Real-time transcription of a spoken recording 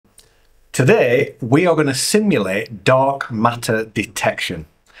Today we are going to simulate dark matter detection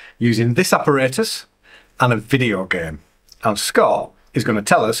using this apparatus and a video game, and Scott is going to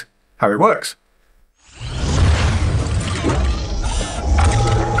tell us how it works.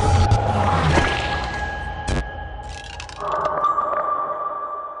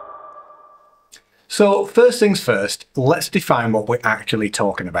 So first things first, let's define what we're actually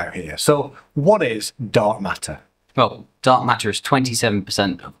talking about here. So what is dark matter? Well, dark matter is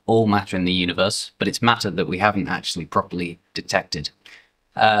 27% of all matter in the universe, but it's matter that we haven't actually properly detected.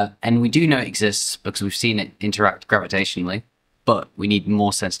 And we do know it exists because we've seen it interact gravitationally, but we need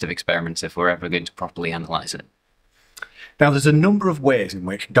more sensitive experiments if we're ever going to properly analyze it. Now, there's a number of ways in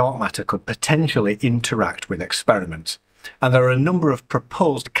which dark matter could potentially interact with experiments, and there are a number of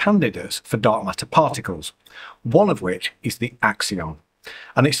proposed candidates for dark matter particles, one of which is the axion.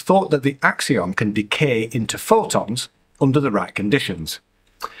 And it's thought that the axion can decay into photons under the right conditions.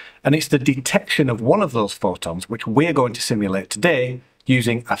 And it's the detection of one of those photons which we're going to simulate today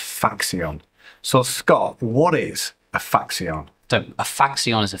using a faxion. So Scott, what is a faxion? So a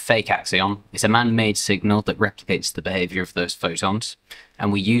faxion is a fake axion. It's a man-made signal that replicates the behavior of those photons,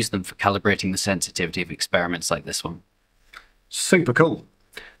 and we use them for calibrating the sensitivity of experiments like this one. Super cool.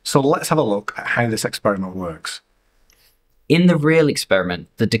 So let's have a look at how this experiment works. In the real experiment,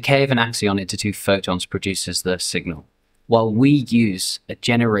 the decay of an axion into two photons produces the signal, while we use a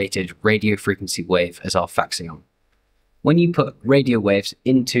generated radio frequency wave as our faxion. When you put radio waves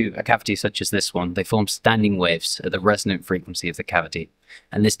into a cavity such as this one, they form standing waves at the resonant frequency of the cavity,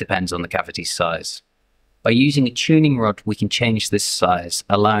 and this depends on the cavity's size. By using a tuning rod, we can change this size,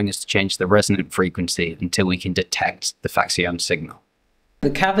 allowing us to change the resonant frequency until we can detect the faxion signal. The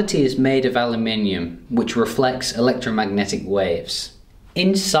cavity is made of aluminium, which reflects electromagnetic waves.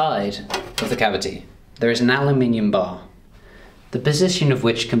 Inside of the cavity, there is an aluminium bar, the position of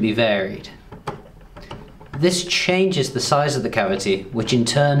which can be varied. This changes the size of the cavity, which in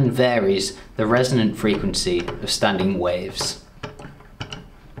turn varies the resonant frequency of standing waves.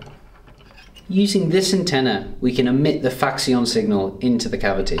 Using this antenna, we can emit the faxion signal into the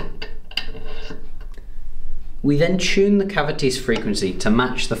cavity. We then tune the cavity's frequency to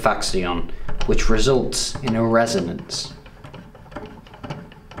match the faxion, which results in a resonance.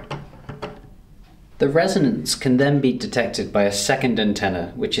 The resonance can then be detected by a second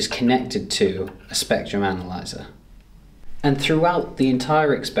antenna, which is connected to a spectrum analyzer. And throughout the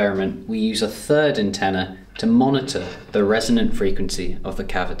entire experiment, we use a third antenna to monitor the resonant frequency of the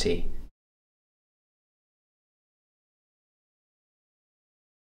cavity.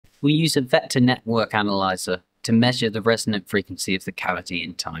 We use a vector network analyzer to measure the resonant frequency of the cavity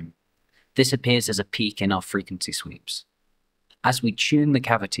in time. This appears as a peak in our frequency sweeps. As we tune the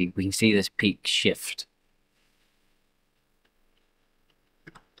cavity, we can see this peak shift.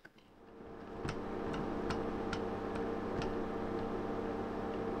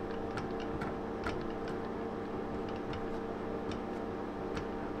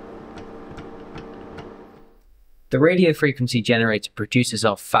 The radio frequency generator produces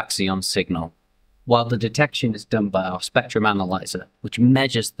our faxion signal, while the detection is done by our spectrum analyzer, which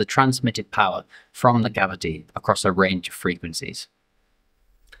measures the transmitted power from the cavity across a range of frequencies.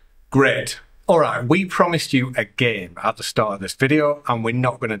 Great. All right, we promised you a game at the start of this video, and we're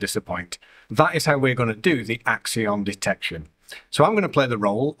not going to disappoint. That is how we're going to do the axion detection. So I'm going to play the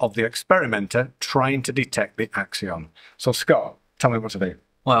role of the experimenter trying to detect the axion. So Scott, tell me what to do.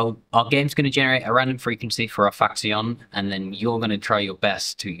 Well, our game's going to generate a random frequency for our faxion, and then you're going to try your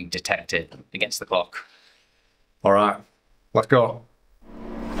best to detect it against the clock. All right, let's go.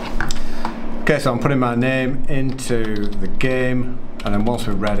 Okay, so I'm putting my name into the game, and then once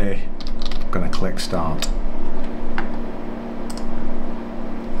we're ready, I'm going to click start.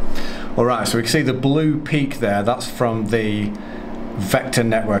 All right, so we can see the blue peak there. That's from the vector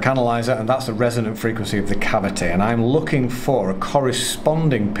network analyzer, and that's the resonant frequency of the cavity, and I'm looking for a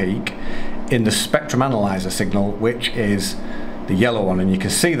corresponding peak in the spectrum analyzer signal, which is the yellow one, and you can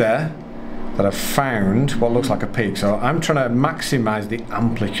see there that I've found what looks like a peak. So I'm trying to maximize the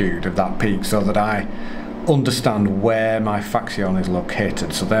amplitude of that peak so that I understand where my faxion is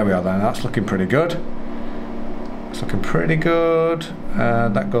located. So there we are then, that's looking pretty good. It's looking pretty good.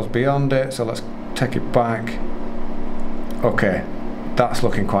 That goes beyond it, so let's take it back. Okay, that's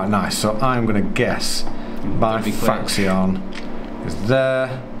looking quite nice. So I'm going to guess my faxion is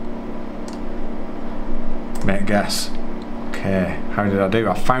there. Make a guess. Okay, how did I do?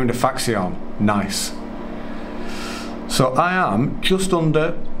 I found a faxion. Nice. So I am just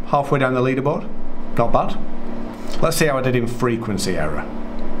under halfway down the leaderboard. Not bad. Let's see how I did in frequency error.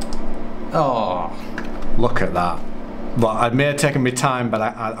 Oh, look at that. Well, it may have taken me time, but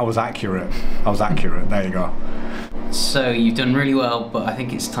I was accurate. I was accurate. There you go. So you've done really well, but I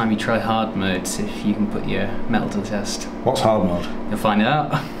think it's time you try hard mode, see if you can put your metal to the test. What's hard mode? You'll find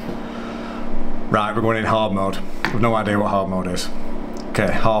out. Right, we're going in hard mode. I've no idea what hard mode is. Okay,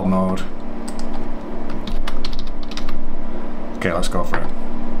 hard mode. Okay, let's go for it.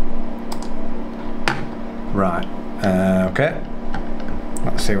 Right, okay.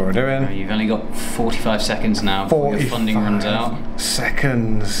 Let's see what we're doing. You've only got 45 seconds now before your funding runs out.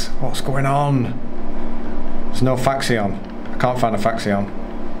 Seconds. What's going on? There's no faxion. I can't find a faxion.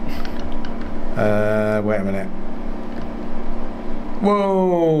 Wait a minute.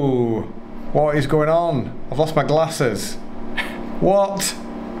 Whoa! What is going on? I've lost my glasses. What?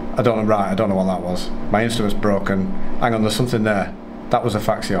 I don't know. Right, I don't know what that was. My instrument's broken. Hang on, there's something there. That was a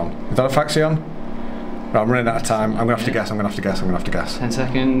faxion. Is that a faxion? Right, I'm running out of time. I'm gonna have to guess. I'm gonna have to guess. I'm gonna have to guess. 10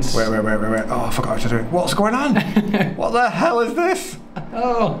 seconds. Wait. Oh, I forgot how to do it. What's going on? What the hell is this?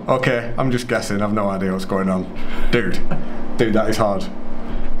 Oh. Okay, I'm just guessing. I've no idea what's going on. Dude, that is hard.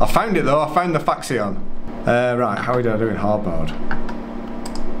 I found it though. I found the faxion. Right, how are we doing hard mode?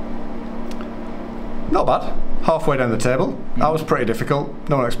 Not bad. Halfway down the table. That was pretty difficult.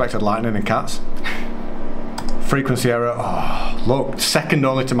 No one expected lightning and cats. Frequency error. Oh, look, second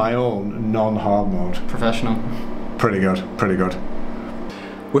only to my own non-hard mode. Professional. Pretty good, pretty good.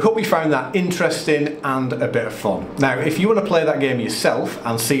 We hope you found that interesting and a bit of fun. Now, if you want to play that game yourself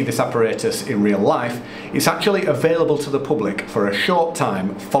and see this apparatus in real life, it's actually available to the public for a short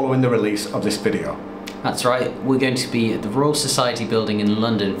time following the release of this video. That's right, we're going to be at the Royal Society building in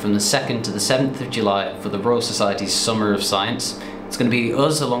London from the 2nd to the 7th of July for the Royal Society's Summer of Science. It's going to be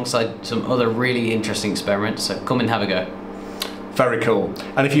us alongside some other really interesting experiments, so come and have a go. Very cool.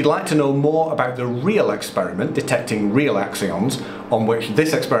 And if you'd like to know more about the real experiment detecting real axions on which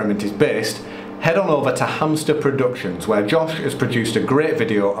this experiment is based, head on over to Hamster Productions, where Josh has produced a great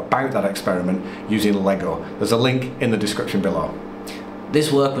video about that experiment using Lego. There's a link in the description below. This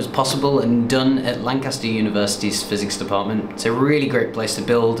work was possible and done at Lancaster University's physics department. It's a really great place to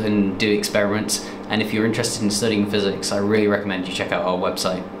build and do experiments, and if you're interested in studying physics, I really recommend you check out our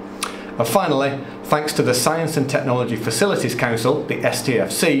website. And finally, thanks to the Science and Technology Facilities Council, the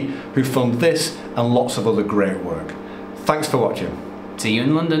STFC, who fund this and lots of other great work. Thanks for watching. See you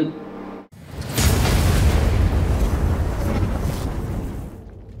in London.